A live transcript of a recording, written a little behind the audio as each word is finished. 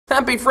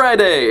Happy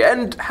Friday,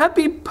 and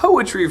happy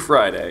Poetry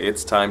Friday!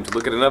 It's time to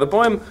look at another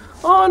poem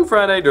on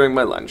Friday during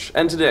my lunch,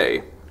 and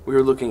today we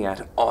are looking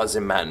at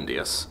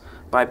Ozymandius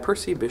by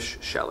Percy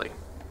Shelley.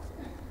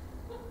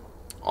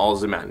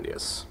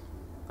 Ozymandius.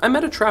 I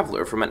met a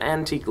traveler from an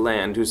antique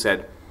land who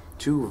said,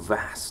 "Two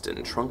vast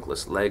and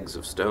trunkless legs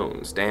of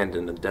stone stand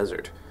in the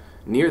desert.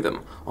 Near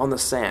them, on the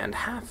sand,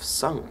 half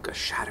sunk, a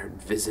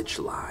shattered visage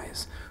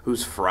lies,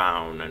 whose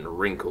frown and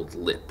wrinkled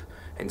lip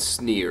and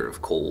sneer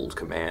of cold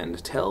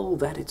command tell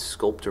that its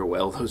sculptor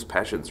well those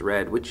passions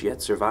read which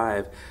yet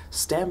survive,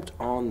 stamped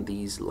on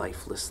these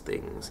lifeless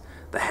things,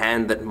 the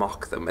hand that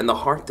mocked them, and the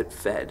heart that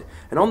fed,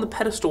 and on the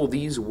pedestal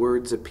these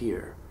words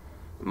appear.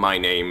 My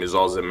name is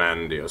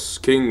Ozymandius,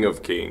 King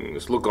of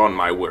Kings, look on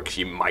my works,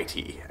 ye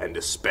mighty, and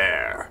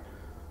despair."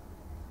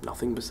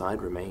 Nothing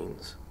beside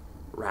remains.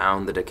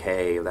 Round the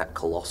decay of that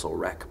colossal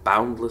wreck,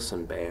 boundless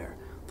and bare,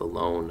 the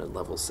lone and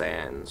level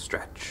sands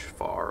stretch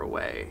far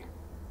away.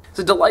 It's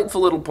a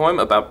delightful little poem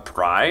about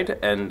pride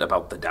and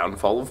about the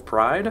downfall of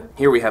pride.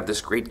 Here we have this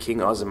great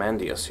King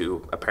Ozymandius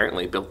who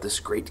apparently built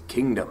this great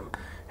kingdom,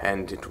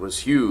 and it was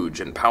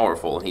huge and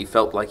powerful, and he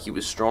felt like he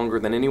was stronger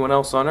than anyone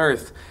else on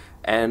earth,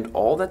 and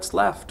all that's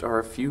left are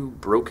a few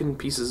broken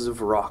pieces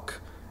of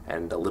rock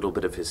and a little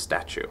bit of his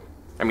statue.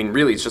 I mean,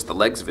 really, it's just the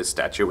legs of his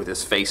statue with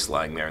his face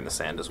lying there in the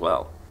sand as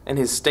well. And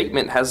his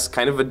statement has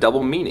kind of a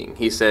double meaning.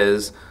 He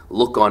says,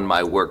 "Look on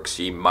my works,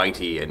 ye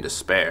mighty, and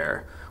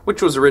despair,"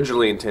 which was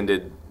originally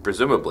intended,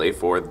 presumably,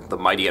 for the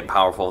mighty and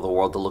powerful of the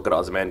world to look at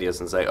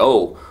Ozymandius and say,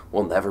 "Oh,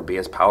 we'll never be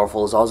as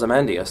powerful as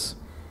Ozymandius."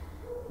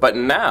 But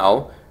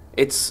now,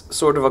 it's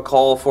sort of a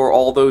call for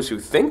all those who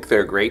think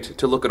they're great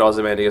to look at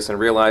Ozymandius and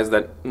realize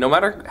that no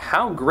matter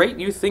how great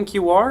you think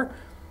you are,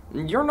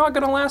 you're not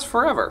going to last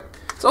forever.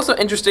 It's also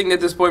interesting that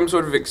this poem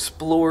sort of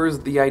explores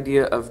the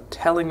idea of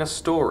telling a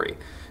story.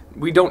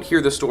 We don't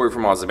hear the story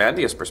from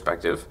Ozymandius'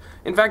 perspective.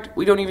 In fact,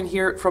 we don't even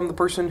hear it from the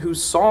person who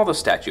saw the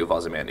statue of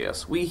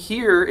Ozymandius. We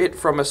hear it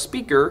from a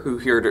speaker who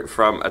heard it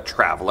from a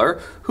traveler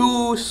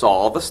who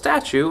saw the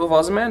statue of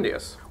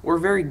Ozymandius. We're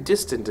very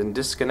distant and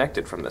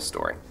disconnected from this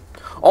story.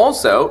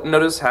 Also,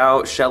 notice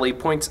how Shelley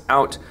points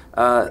out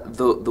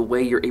the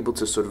way you're able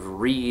to sort of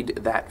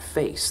read that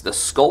face. The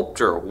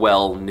sculptor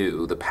well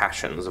knew the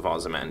passions of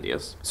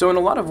Ozymandius. So in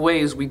a lot of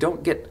ways, we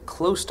don't get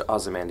close to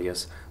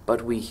Ozymandius,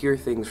 but we hear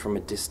things from a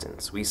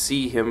distance. We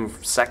see him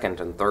second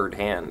and third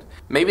hand.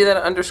 Maybe that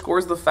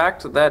underscores the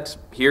fact that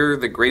here,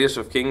 the greatest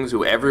of kings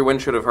who everyone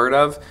should have heard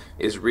of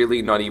is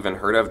really not even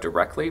heard of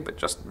directly, but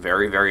just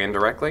very, very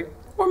indirectly.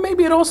 Or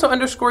maybe it also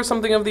underscores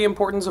something of the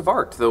importance of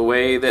art, the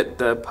way that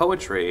the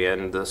poetry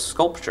and the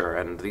sculpture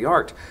and the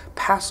art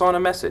pass on a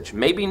message.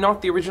 Maybe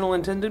not the original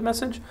intended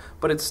message,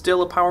 but it's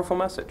still a powerful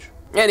message.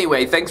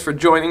 Anyway, thanks for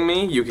joining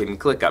me. You can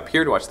click up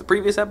here to watch the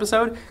previous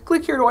episode,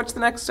 click here to watch the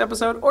next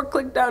episode, or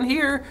click down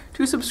here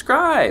to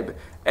subscribe.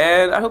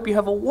 And I hope you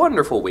have a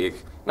wonderful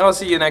week. And I'll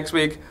see you next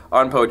week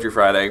on Poetry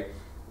Friday,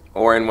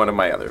 or in one of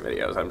my other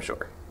videos, I'm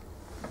sure.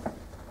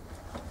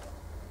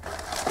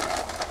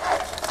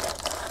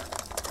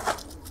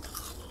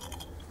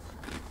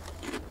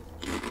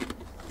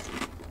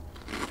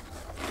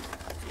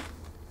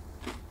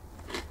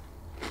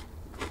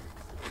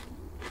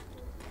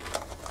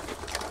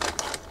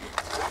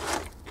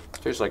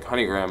 Tastes like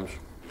honey grams.